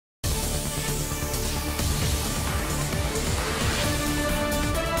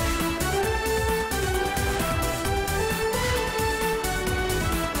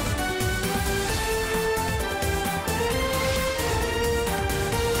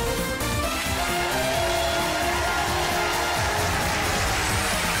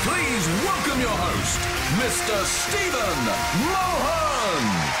host, Mr. Stephen Mohan.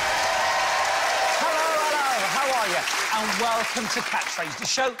 Hello, how are you? And welcome to Catchphrase, the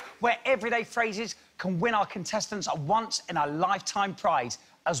show where everyday phrases can win our contestants a once-in-a-lifetime prize,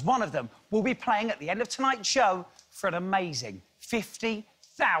 as one of them will be playing at the end of tonight's show for an amazing £50,000.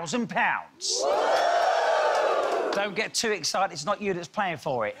 Don't get too excited, it's not you that's playing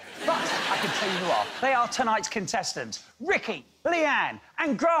for it. But I can tell you who are. They are tonight's contestants, Ricky, Leanne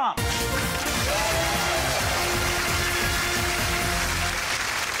and Grant.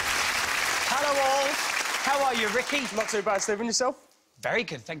 Hello all. How are you, Ricky? Not too bad, Stephen. Yourself? Very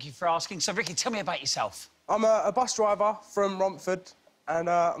good, thank you for asking. So, Ricky, tell me about yourself. I'm a bus driver from Romford, and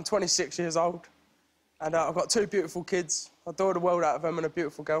I'm 26 years old. And I've got two beautiful kids. I adore the world out of them and a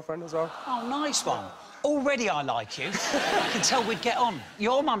beautiful girlfriend as well. Oh, nice one. Already I like you. I can tell we'd get on.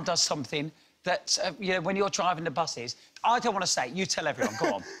 Your mum does something that, you know, when you're driving the buses... I don't want to say it. You tell everyone.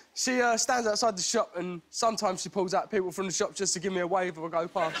 Go on. She stands outside the shop and sometimes she pulls out people from the shop just to give me a wave or go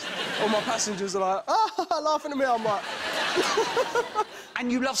past. All my passengers are like, ah, laughing at me. I'm like...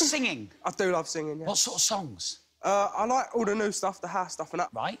 And you love singing? I do love singing, yeah. What sort of songs? I like all the new stuff, the house stuff and that.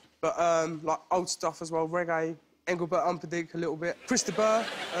 Right. But, like, old stuff as well, reggae, Engelbert Humperdinck a little bit, Christopher.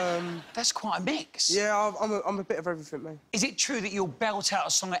 That's quite a mix. Yeah, I'm a bit of everything, mate. Is it true that you'll belt out a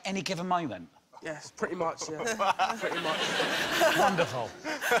song at any given moment? Yes, pretty much, yeah. Pretty much. Wonderful.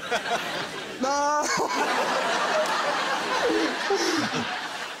 No!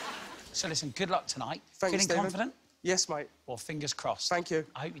 So, listen, good luck tonight. Thanks, Feeling Stephen. confident? Yes, mate. Well, fingers crossed. Thank you.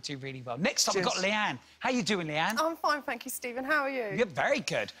 I hope you do really well. Next up, Cheers. we've got Leanne. How you doing, Leanne? I'm fine, thank you, Stephen. How are you? You're very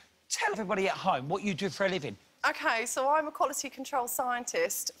good. Tell everybody at home what you do for a living. OK, so I'm a quality control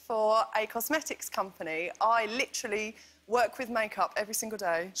scientist for a cosmetics company. I literally work with makeup every single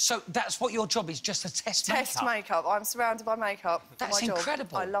day. So that's what your job is, just to test makeup? Test makeup. I'm surrounded by makeup. That's my job.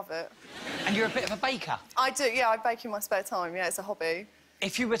 incredible. I love it. And you're a bit of a baker? I do, yeah, I bake in my spare time, yeah, it's a hobby.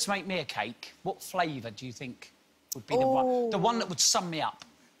 If you were to make me a cake, what flavour do you think would be the one that would sum me up?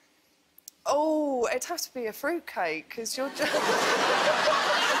 Oh, it'd have to be a fruit cake, because you're just...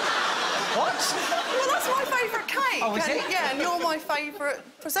 What? Well, that's my favourite cake. Oh, is it? Yeah, and you're my favourite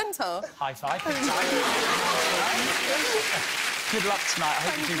presenter. High five. Good luck tonight. I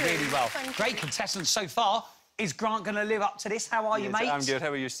hope you do really well. Great contestants so far. Is Grant going to live up to this? How are you, mate? I'm good. How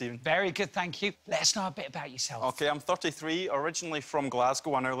are you, Stephen? Very good, thank you. Let us know a bit about yourself. OK, I'm 33, originally from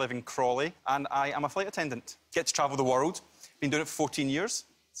Glasgow. I now live in Crawley, and I am a flight attendant. Get to travel the world. Been doing it for 14 years.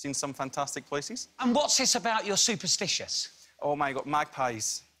 Seen some fantastic places. And what's this about you're superstitious? Oh, my God,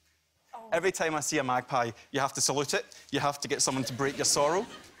 magpies. Every time I see a magpie, you have to salute it. You have to get someone to break your sorrow.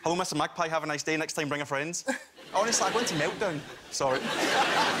 Hello, Mr. Magpie, have a nice day. Next time, bring a friend. Honestly, I go into meltdown. Sorry.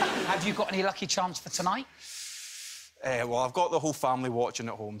 Have you got any lucky charms for tonight? Well, I've got the whole family watching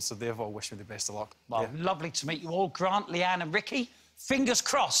at home, so they've all wished me the best of luck. Well, lovely to meet you all. Grant, Leanne and Ricky, fingers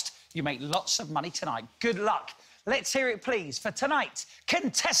crossed you make lots of money tonight. Good luck. Let's hear it, please, for tonight's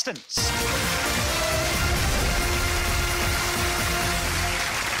contestants.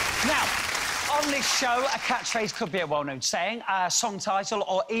 Now, on this show, a catchphrase could be a well-known saying, a song title,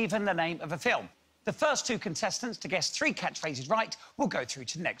 or even the name of a film. The first two contestants to guess 3 catchphrases right will go through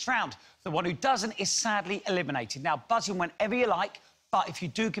to the next round. The one who doesn't is sadly eliminated. Now, buzz in whenever you like, but if you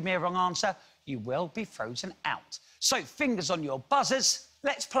do give me a wrong answer, you will be frozen out. So, fingers on your buzzers.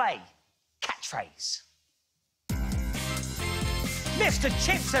 Let's play Catchphrase. Mr.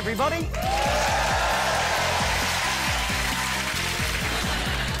 Chips, everybody!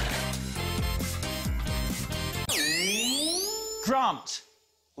 Grant.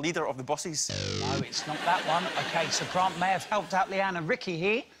 Leader of the buses. No, it's not that one. OK, so Grant may have helped out Leanne and Ricky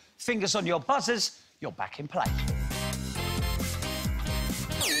here. Fingers on your buzzers. You're back in play.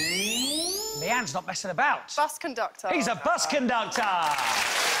 Leanne's not messing about. Bus conductor. He's a bus conductor.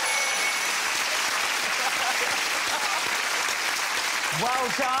 Well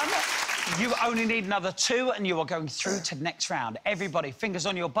done. You only need another 2 and you are going through to the next round. Everybody, fingers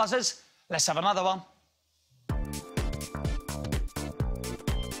on your buzzers. Let's have another one.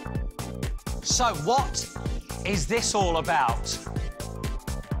 So, what is this all about?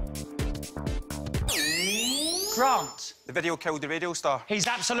 Grant. The video killed the radio star. He's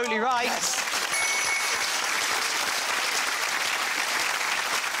absolutely right. Yes.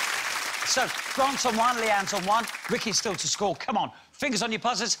 So, Grant's on 1, Leanne's on 1, Ricky's still to score. Come on, fingers on your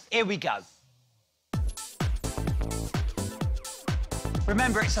buzzers, here we go.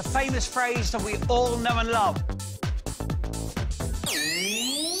 Remember, it's a famous phrase that we all know and love.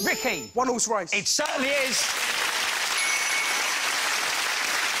 Ricky. One-horse race. It certainly is.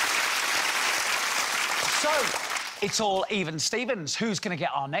 So, it's all even Stevens. Who's going to get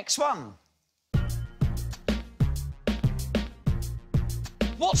our next one?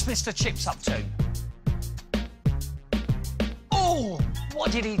 What's Mr. Chips up to? Oh,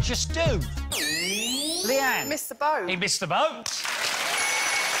 what did he just do? Leanne. Missed the boat. He missed the boat.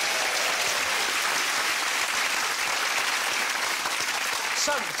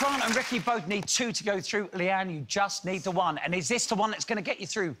 So, Grant and Ricky both need 2 to go through. Leanne, you just need the 1. And is this the one that's going to get you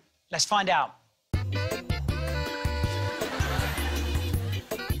through? Let's find out.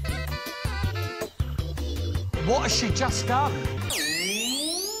 What has she just done?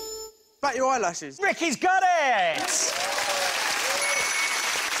 Back your eyelashes. Ricky's got it!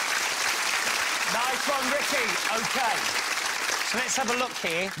 Nice one, Ricky. OK. So let's have a look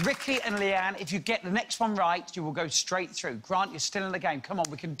here. Ricky and Leanne, if you get the next one right, you will go straight through. Grant, you're still in the game. Come on,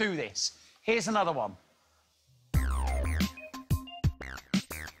 we can do this. Here's another one.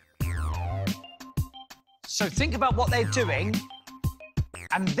 So think about what they're doing,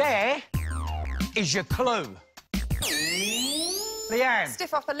 and there is your clue. Leanne.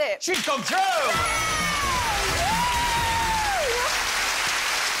 Stiff upper lip. She's gone through!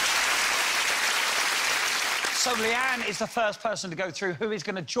 So Leanne is the first person to go through. Who is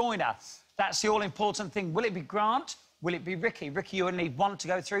going to join her? That's the all-important thing. Will it be Grant? Will it be Ricky? Ricky, you only need 1 to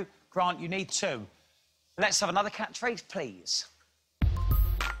go through. Grant, you need 2. Let's have another catchphrase, please.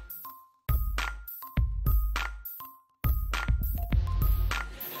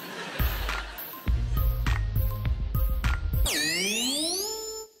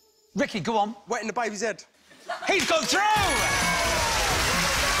 Ricky, go on. Wet in the baby's head. He's gone through!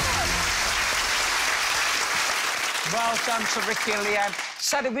 Well done to Ricky and Leanne.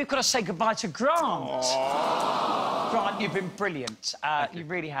 Sadly, we've got to say goodbye to Grant. Aww. Grant, you've been brilliant. You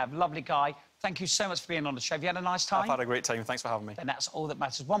really have. Lovely guy. Thank you so much for being on the show. Have you had a nice time? I've had a great time. Thanks for having me. And that's all that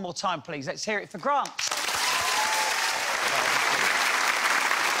matters. One more time, please. Let's hear it for Grant.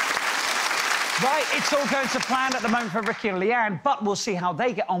 Right, it's all going to plan at the moment for Ricky and Leanne, but we'll see how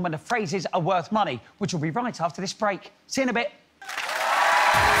they get on when the phrases are worth money, which will be right after this break. See you in a bit.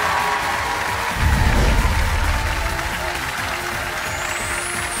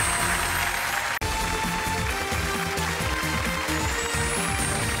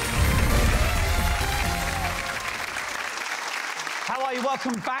 How are you?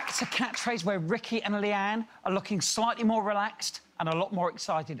 Welcome back to Catchphrase, where Ricky and Leanne are looking slightly more relaxed and a lot more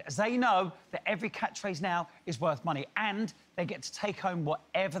excited, as they know that every catchphrase now is worth money, and they get to take home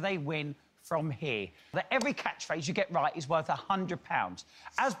whatever they win from here. That every catchphrase you get right is worth £100.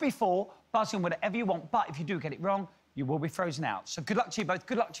 As before, buzz in whatever you want, but if you do get it wrong, you will be frozen out. So good luck to you both.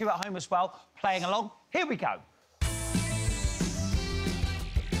 Good luck to you at home as well, playing along. Here we go.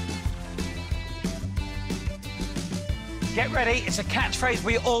 Get ready. It's a catchphrase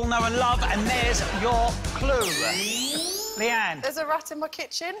we all know and love, and there's your clue. Leanne. There's a rat in my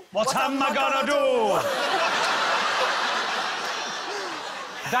kitchen. What am I gonna do?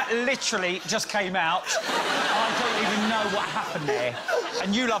 That literally just came out. I don't even know what happened there.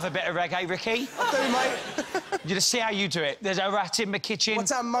 And you love a bit of reggae, Ricky. I do, mate. You just see how you do it. There's a rat in my kitchen.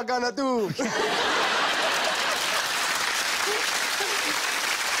 What am I gonna do? OK,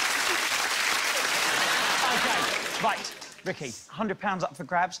 right. Ricky, £100 up for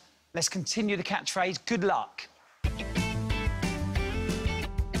grabs. Let's continue the catchphrase. Good luck.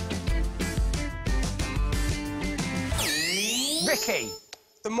 Ricky.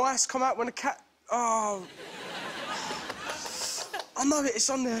 The mice come out when a cat... Oh. I know it. It's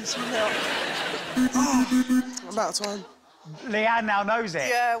on there. It's on there. Oh. I'm out of time. Leanne now knows it.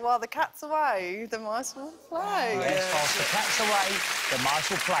 Yeah, while the cat's away, the mice will play. Yes, whilst the cat's away, the mice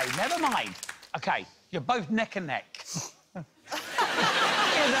will play. Never mind. OK, you're both neck and neck.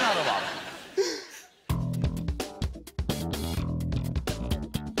 Here's another one.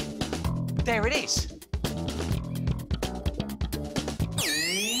 There it is.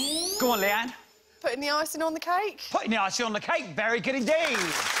 Go on, Leanne. Putting the icing on the cake. Putting the icing on the cake. Very good indeed.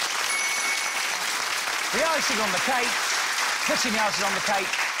 The icing on the cake, putting the icing on the cake,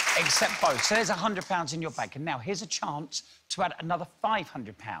 except both. So there's £100 in your bank. And now here's a chance to add another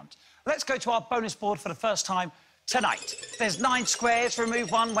 £500. Let's go to our bonus board for the first time tonight. There's 9 squares. Remove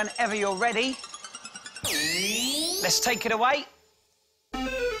one whenever you're ready. Let's take it away.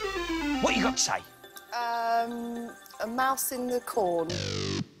 What you got to say? A mouse in the corn.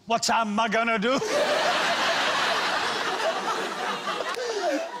 What am I gonna do?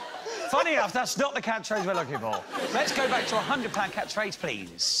 Funny enough, that's not the catchphrase we're looking for. Let's go back to a £100 catchphrase,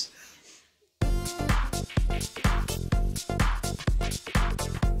 please.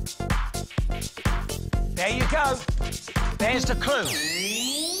 There you go. There's the clue.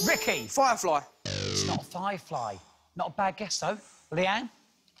 Ricky. Firefly. It's not a firefly. Not a bad guess, though. Leanne,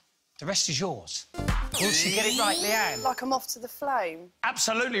 the rest is yours. Will she get it right, Leanne? Like I'm off to the flame.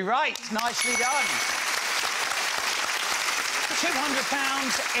 Absolutely right. Nicely done.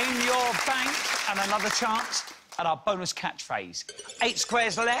 £200 in your bank and another chance at our bonus catchphrase. 8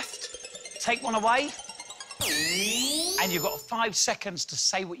 squares left. Take one away. And you've got 5 seconds to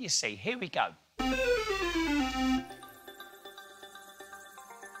say what you see. Here we go.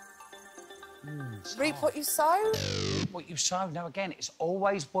 Reap what you sow? What you sow. Now, again, it's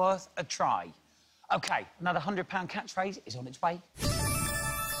always worth a try. OK, another £100 catchphrase is on its way.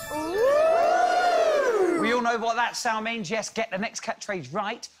 Ooh. We all know what that sound means. Yes, get the next catchphrase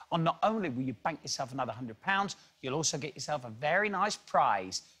right, and not only will you bank yourself another £100, you'll also get yourself a very nice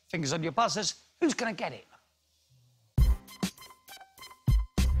prize. Fingers on your buzzers. Who's going to get it?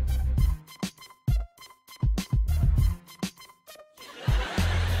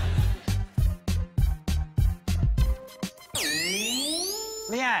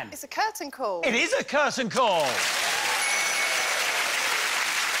 Leanne. It's a curtain call. It is a curtain call.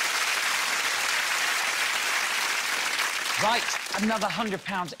 Right, another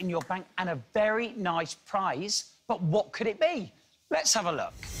 £100 in your bank and a very nice prize. But what could it be? Let's have a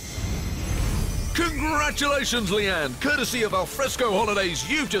look. Congratulations, Leanne! Courtesy of Alfresco Holidays,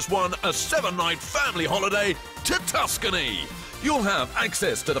 you've just won a 7-night family holiday to Tuscany. You'll have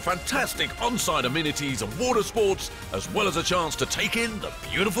access to the fantastic on-site amenities and water sports, as well as a chance to take in the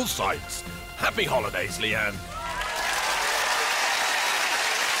beautiful sights. Happy holidays, Leanne.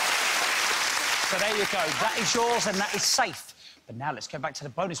 So there you go. That is yours and that is safe. But now let's go back to the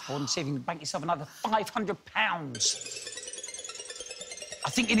bonus board and see if you can bank yourself another £500. I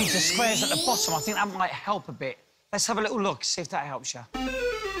think you need the squares at the bottom. I think that might help a bit. Let's have a little look, see if that helps you.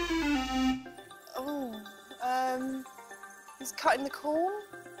 Oh, he's cutting the corn?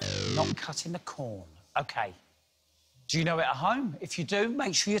 Not cutting the corn. OK. Do you know it at home? If you do,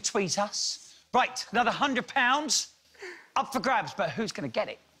 make sure you tweet us. Right, another £100 up for grabs, but who's going to get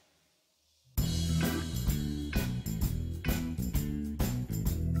it?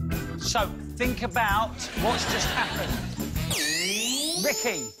 So, think about what's just happened.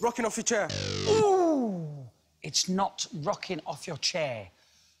 Ricky. Rocking off your chair. Ooh! It's not rocking off your chair.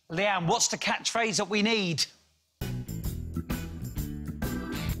 Leanne, what's the catchphrase that we need?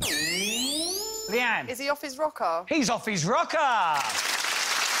 Leanne. Is he off his rocker? He's off his rocker.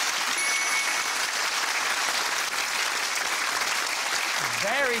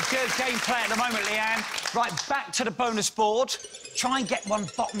 Very good gameplay at the moment, Leanne. Right, back to the bonus board. Try and get one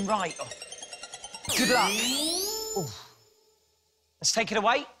bottom right. Good luck. Ooh. Let's take it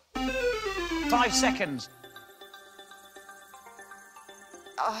away. 5 seconds.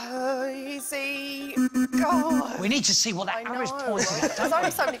 Easy. God. We need to see what that I arrow's know. pointing at, There's don't only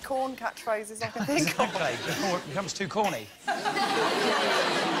we? so many corn catchphrases I can think of. Exactly, before it becomes too corny.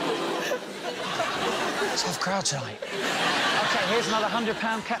 Tough crowd tonight. OK, here's another £100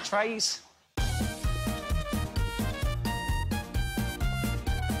 catchphrase.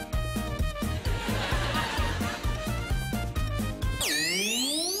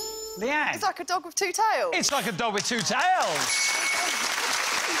 Leanne. It's like a dog with 2 tails. It's like a dog with 2 tails.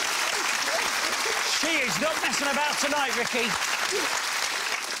 She is not messing about tonight, Ricky.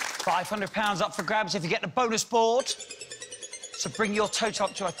 £500 up for grabs if you get the bonus board. So bring your total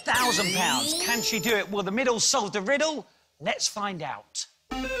up to £1,000. Can she do it? Will the middle solve the riddle? Let's find out.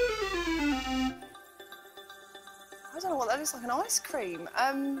 I don't know what that looks like. An ice cream.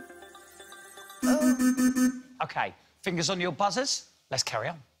 OK, fingers on your buzzers. Let's carry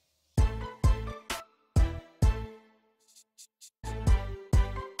on.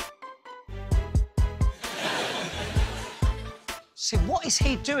 See, what is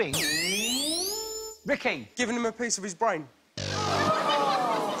he doing? Ricky. Giving him a piece of his brain.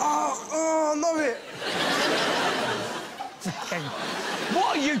 Oh, I know it.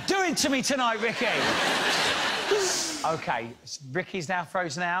 What are you doing to me tonight, Ricky? OK, Ricky's now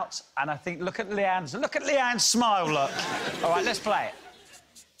frozen out, and I think, look at Leanne's smile, look. All right, let's play it.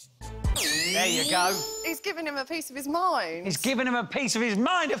 There you go. He's giving him a piece of his mind. He's giving him a piece of his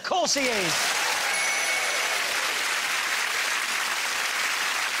mind, of course he is.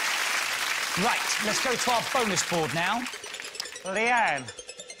 Right, let's go to our bonus board now. Leanne,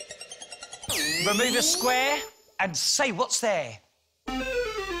 remove a square and say what's there.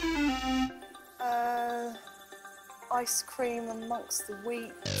 Ice cream amongst the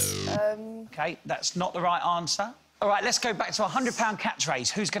wheat. OK, that's not the right answer. All right, let's go back to our £100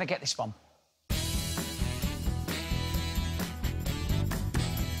 catchphrase. Who's going to get this one?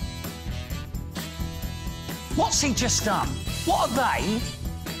 What's he just done? What are they?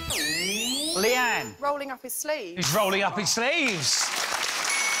 Leanne. Rolling up his sleeves. He's rolling up his sleeves.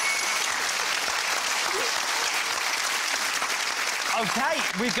 OK,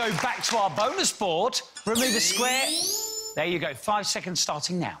 we go back to our bonus board. Remove a square. There you go. 5 seconds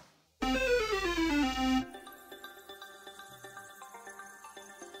starting now.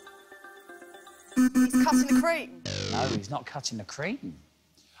 He's cutting the cream. No, he's not cutting the cream.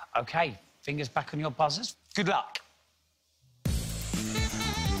 OK, fingers back on your buzzers. Good luck.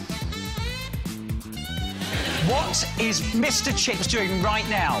 What is Mr. Chips doing right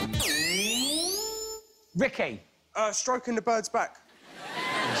now? Ricky. Stroking the bird's back.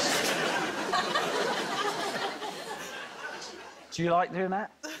 Do you like doing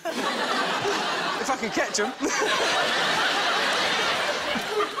that? If I can catch him.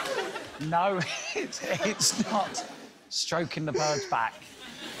 No, it's not stroking the bird's back.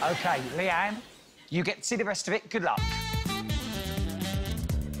 OK, Leanne, you get to see the rest of it. Good luck.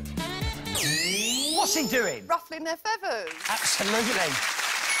 What's he doing? Ruffling their feathers. Absolutely.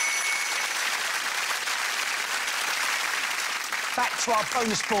 Back to our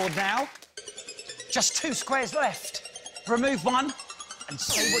bonus board now. Just 2 squares left. Remove one and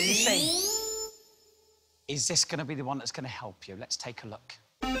see what you see. Is this going to be the one that's going to help you? Let's take a look.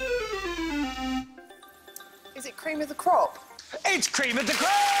 Is it cream of the crop? It's cream of the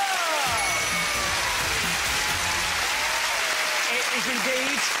crop! It is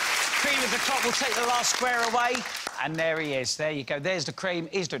indeed. Cream of the crop will take the last square away. And there he is. There you go. There's the cream.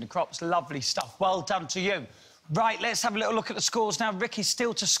 He's doing the crops. Lovely stuff. Well done to you. Right, let's have a little look at the scores now. Ricky's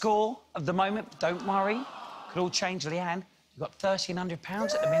still to score at the moment, but don't worry. Could all change. Leanne, you've got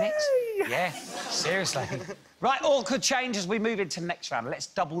 £1,300 at the minute. Yay! Yeah, seriously. Right, all could change as we move into the next round. Let's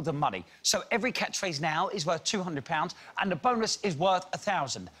double the money. So every catchphrase now is worth £200 and the bonus is worth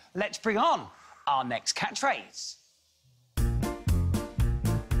 1,000. Let's bring on our next catchphrase.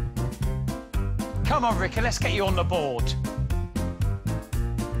 Come on, Ricky, let's get you on the board.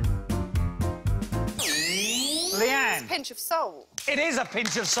 Leanne. Pinch of salt. It is a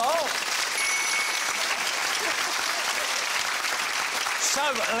pinch of salt. So,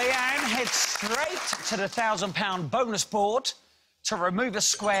 Leanne heads straight to the £1,000 bonus board to remove a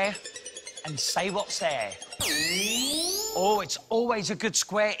square and say what's there. Oh, it's always a good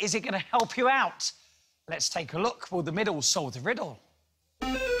square. Is it going to help you out? Let's take a look. Will the middle solve the riddle?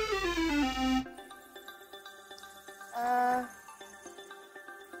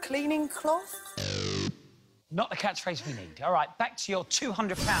 Cleaning cloth? Not the catchphrase we need. All right, back to your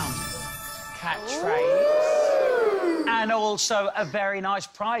 £200 catchphrase. And also a very nice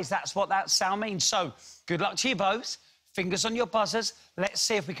prize. That's what that sound means. So, good luck to you both. Fingers on your buzzers. Let's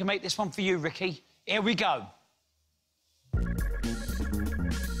see if we can make this one for you, Ricky. Here we go.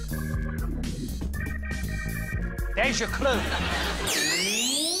 There's your clue.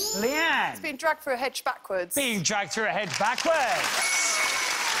 Leanne. It's being dragged through a hedge backwards. Being dragged through a hedge backwards.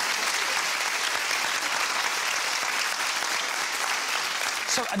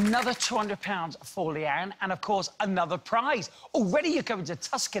 So another £200 for Leanne, and of course another prize. Already you're going to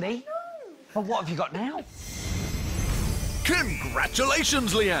Tuscany. But what have you got now?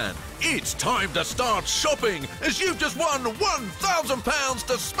 Congratulations, Leanne! It's time to start shopping as you've just won £1,000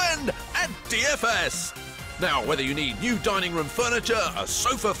 to spend at DFS. Now, whether you need new dining room furniture, a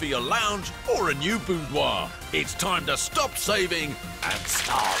sofa for your lounge, or a new boudoir, it's time to stop saving and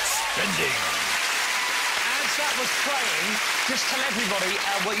start spending. As that was playing, just tell everybody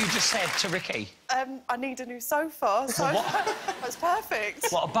what you just said to Ricky. I need a new sofa, so What? that's perfect.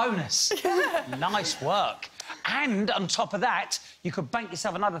 What a bonus. Yeah. Nice work. And on top of that, you could bank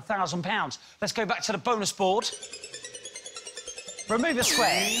yourself another £1,000. Let's go back to the bonus board. Remove a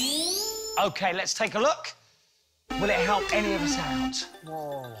square. OK, let's take a look. Will it help any of us out?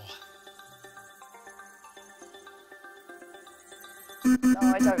 Whoa. No,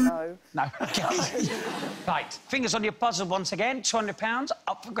 I don't know. No, OK. Right, fingers on your buzzer once again. £200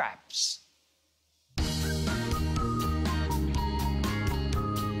 up for grabs.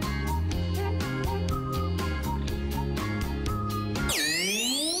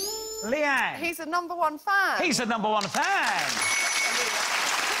 Leanne. He's a #1 fan. He's a #1 fan.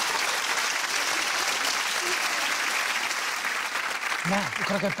 Now, we've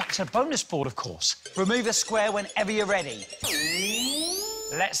got to go back to the bonus board, of course. Remove a square whenever you're ready.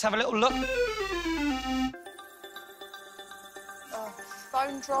 Let's have a little look.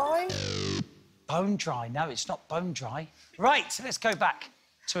 Bone dry. Bone dry. No, it's not bone dry. Right, let's go back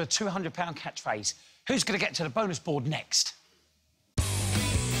to a £200 catchphrase. Who's going to get to the bonus board next?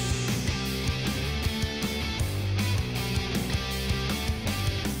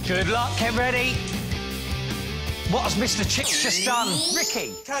 Good luck, get ready. What has Mr. Chips just done?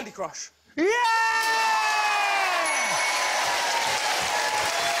 Ricky. Candy Crush. Yeah!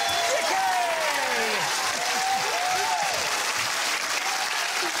 Ricky!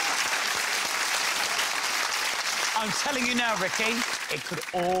 I'm telling you now, Ricky, it could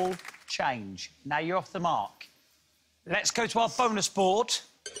all change. Now you're off the mark. Let's go to our bonus board.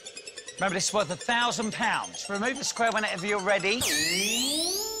 Remember, this is worth £1,000. Remove the square whenever you're ready.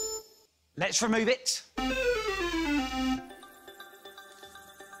 Let's remove it.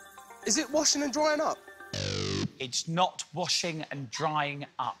 Is it washing and drying up? It's not washing and drying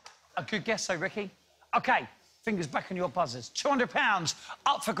up. A good guess, though, Ricky? OK, fingers back on your buzzers. £200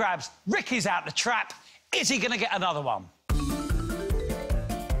 up for grabs. Ricky's out the trap. Is he going to get another one?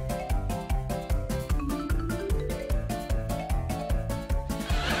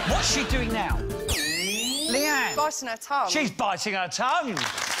 What's she doing now? Leanne. Biting her tongue. She's biting her tongue.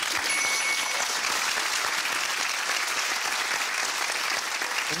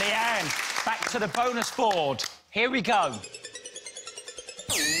 Leanne, back to the bonus board. Here we go.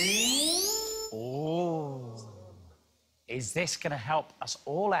 Oh. Is this going to help us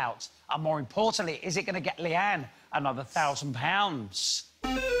all out? And more importantly, is it going to get Leanne another £1,000?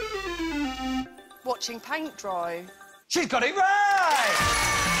 Watching paint dry. She's got it right!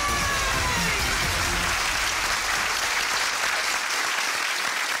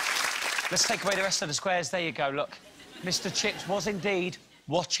 Let's take away the rest of the squares. There you go, look. Mr. Chips was indeed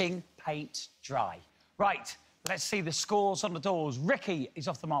watching paint dry. Right, let's see the scores on the doors. Ricky is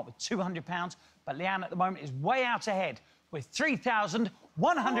off the mark with £200, but Leanne at the moment is way out ahead with £3,100.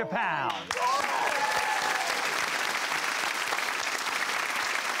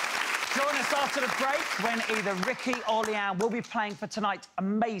 Join us after the break when either Ricky or Leanne will be playing for tonight's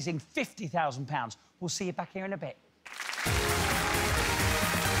amazing £50,000. We'll see you back here in a bit.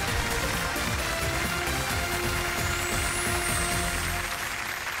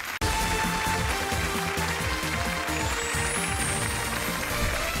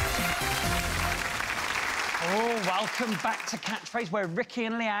 Welcome back to Catchphrase, where Ricky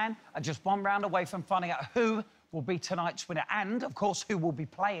and Leanne are just one round away from finding out who will be tonight's winner and, of course, who will be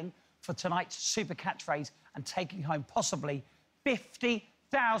playing for tonight's Super Catchphrase and taking home possibly £50,000.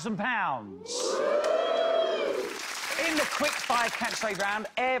 In the quick-fire catchphrase round,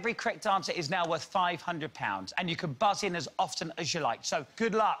 every correct answer is now worth £500, and you can buzz in as often as you like. So,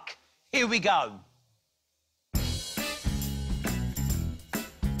 good luck. Here we go.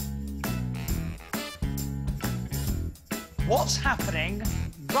 What's happening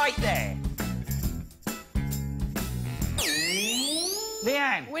right there?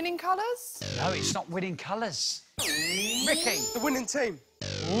 Leanne. Winning colours? No, it's not winning colours. Ricky. The winning team.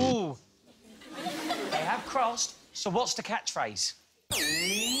 Ooh. They have crossed, so what's the catchphrase?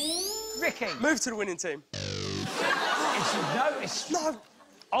 Ricky. Move to the winning team. No.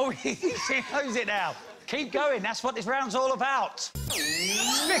 Oh, he knows it now. Keep going, that's what this round's all about.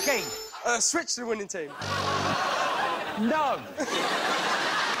 Ricky. Switch to the winning team. No.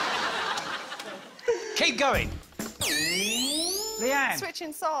 Keep going. Leanne.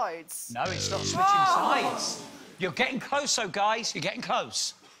 Switching sides. No, it's not switching sides. You're getting close, though, guys. You're getting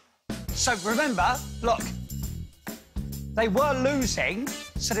close. So, remember, look, they were losing,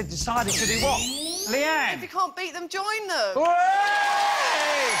 so they decided to do what? Leanne. If you can't beat them, join them.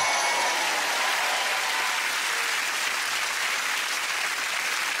 Hooray!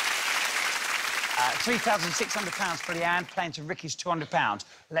 £3,600 for Leanne, playing to Ricky's £200.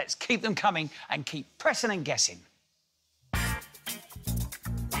 Let's keep them coming and keep pressing and guessing.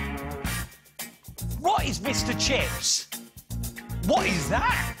 What is Mr. Chips? What is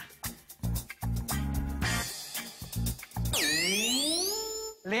that?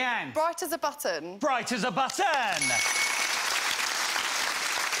 Leanne. Bright as a button. Bright as a button.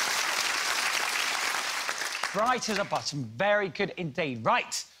 Bright as a button. Very good indeed.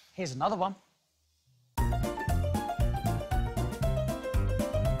 Right, here's another one.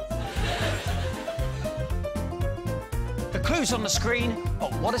 The clue's on the screen,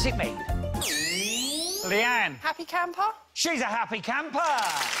 but what does it mean? Leanne. Happy camper? She's a happy camper.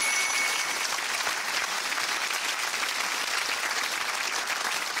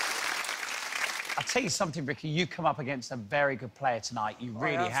 I'll tell you something, Ricky, you come up against a very good player tonight. You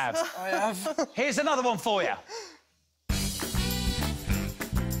really have. I have. Here's another one for you.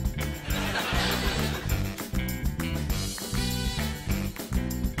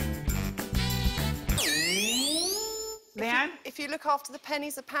 Leanne? If you look after the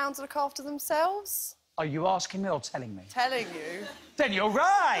pennies, the pounds look after themselves. Are you asking me or telling me? Telling you. Then you're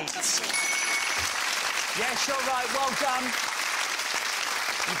right. Yes, you're right. Well done.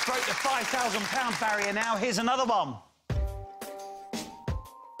 You broke the £5,000 barrier now. Here's another one.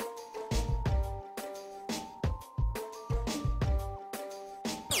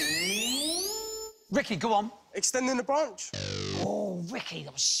 Ricky, go on. Extending the branch. Oh, Ricky,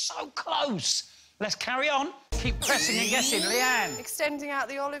 that was so close. Let's carry on. keep pressing and guessing. Leanne. Extending out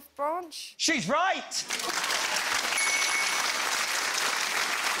the olive branch. She's right.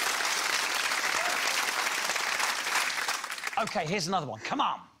 OK, here's another one. Come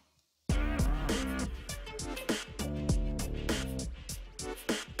on.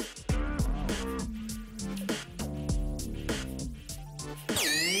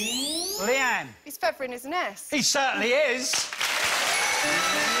 Leanne. He's feathering his nest. He certainly is.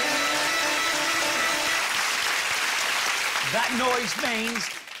 That noise means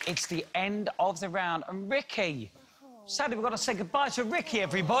it's the end of the round. And Ricky, sadly, we've got to say goodbye to Ricky,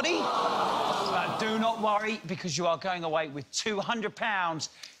 everybody. But do not worry, because you are going away with £200.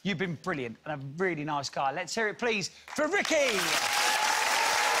 You've been brilliant and a really nice guy. Let's hear it, please, for Ricky.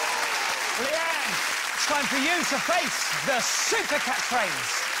 Leanne, it's time for you to face the super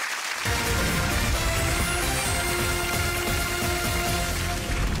catchphrase.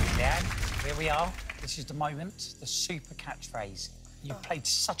 Leanne, here we are. This is the moment, the super catchphrase. You've played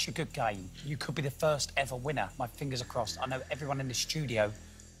such a good game. You could be the first ever winner. My fingers are crossed. I know everyone in the studio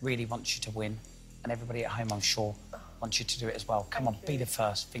really wants you to win, and everybody at home, I'm sure, wants you to do it as well. Come on, be the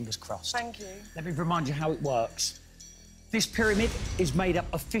first. Fingers crossed. Thank you. Let me remind you how it works. This pyramid is made up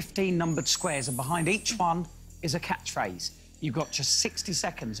of 15 numbered squares, and behind each one is a catchphrase. You've got just 60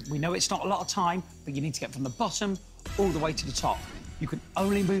 seconds. We know it's not a lot of time, but you need to get from the bottom all the way to the top. You can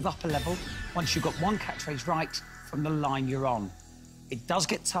only move up a level once you've got one catchphrase right from the line you're on. It does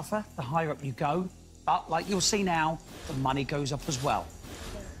get tougher the higher up you go, but like you'll see now, the money goes up as well.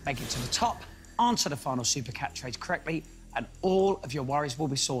 Make it to the top, answer the final super catchphrase correctly, and all of your worries will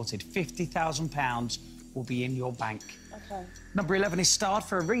be sorted. £50,000 will be in your bank. OK. Number 11 is starred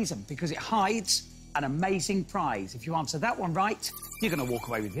for a reason, because it hides an amazing prize. If you answer that one right, you're going to walk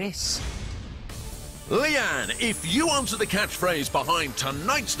away with this. Leanne, if you answer the catchphrase behind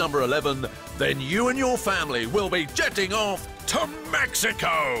tonight's number 11, then you and your family will be jetting off to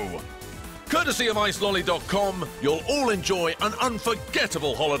Mexico. Courtesy of icelolly.com, you'll all enjoy an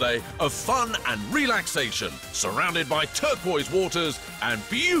unforgettable holiday of fun and relaxation, surrounded by turquoise waters and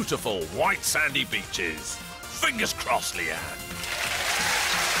beautiful white sandy beaches. Fingers crossed, Leanne.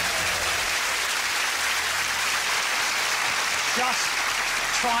 Just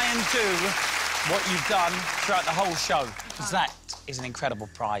try and do what you've done throughout the whole show, because that is an incredible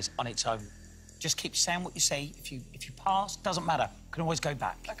prize on its own. Just keep saying what you say. If you pass, doesn't matter. You can always go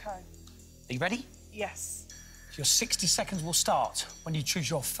back. OK. Are you ready? Yes. Your 60 seconds will start when you choose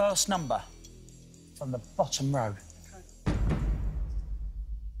your first number from the bottom row. OK.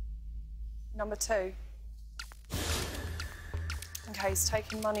 Number 2. OK, he's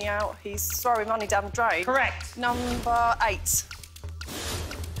taking money out. He's throwing money down the drain. Correct. Number 8.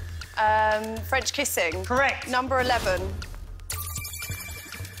 French kissing. Correct. Number 11.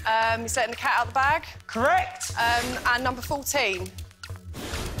 He's letting the cat out of the bag. Correct. And number 14.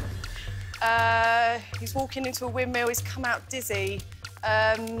 He's walking into a windmill. He's come out dizzy.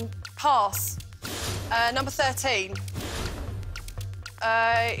 Pass. Number 13.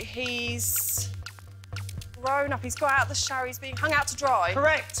 He's grown up. He's got out of the shower. He's being hung out to dry.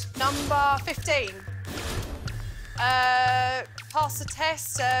 Correct. Number 15. Passed the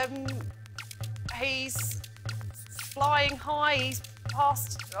test. He's flying high. He's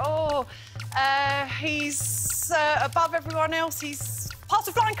passed. Oh, he's above everyone else. He's passed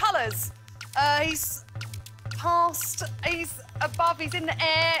with flying colours. He's passed. He's above. He's in the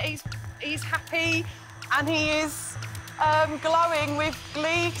air. He's happy, and he is glowing with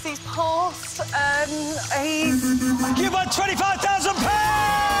glee because he's passed. He's. You won £25,000!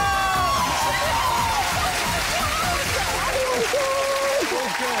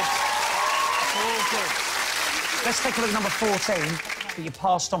 All good. Let's take a look at number 14 that you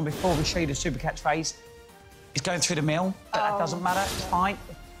passed on before we show you the super catchphrase. He's going through the mill, but that doesn't matter, it's fine.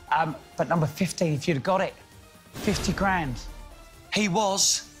 But number 15, if you'd have got it, 50 grand. He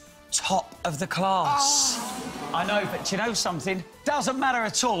was top of the class. I know, but do you know something? Doesn't matter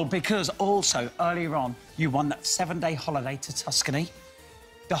at all, because also, earlier on, you won that 7-day holiday to Tuscany.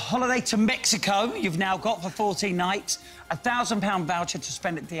 The holiday to Mexico you've now got for 14 nights, a £1,000 voucher to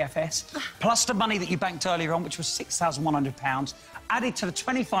spend at DFS, plus the money that you banked earlier on, which was £6,100, added to the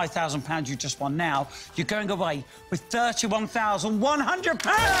 £25,000 you just won now, you're going away with £31,100. Well,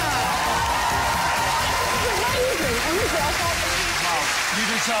 you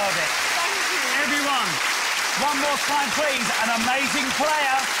deserve it. Thank you. Everyone, one more time, please, an amazing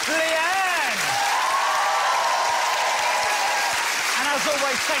player, Leanne. And as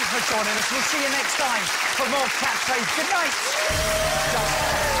always, thanks for joining us. We'll see you next time for more Catchphrase. Good night.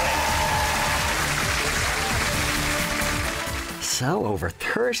 So, over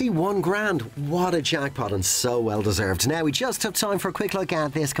 31 grand. What a jackpot, and so well deserved. Now, we just took time for a quick look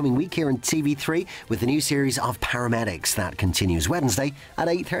at this coming week here in TV3 with the new series of Paramedics that continues Wednesday at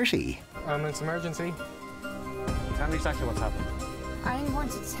 8:30. It's emergency. Tell me exactly what's happened. I'm going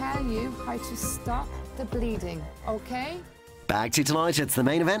to tell you how to stop the bleeding, okay? Back to tonight, it's the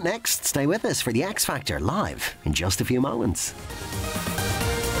main event next. Stay with us for the X Factor live in just a few moments.